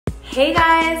Hey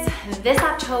guys, this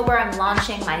October I'm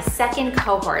launching my second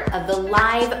cohort of the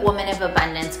live Woman of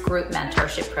Abundance group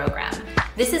mentorship program.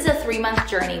 This is a 3-month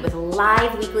journey with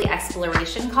live weekly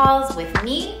exploration calls with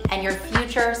me and your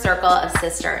future circle of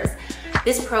sisters.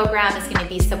 This program is going to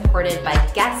be supported by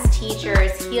guest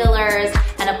teachers, healers,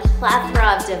 and a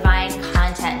plethora of divine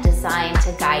content designed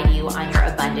to guide you on your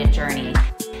abundant journey.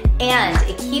 And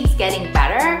it keeps getting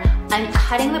better. I'm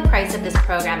cutting the price of this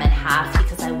program in half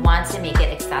because I want to make it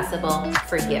accessible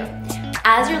for you.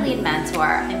 As your lead mentor,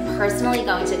 I'm personally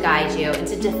going to guide you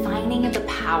into defining the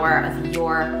power of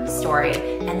your story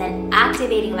and then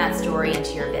activating that story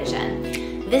into your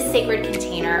vision. This sacred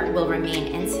container will remain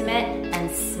intimate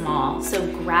and small, so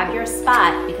grab your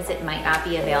spot because it might not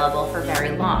be available for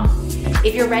very long.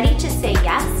 If you're ready to say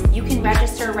yes, you can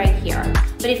register right here.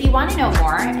 But if you want to know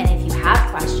more and if you have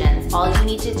questions, all you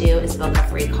need to do is book a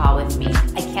free call with me.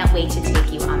 I can't wait to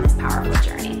take you on this powerful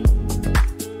journey.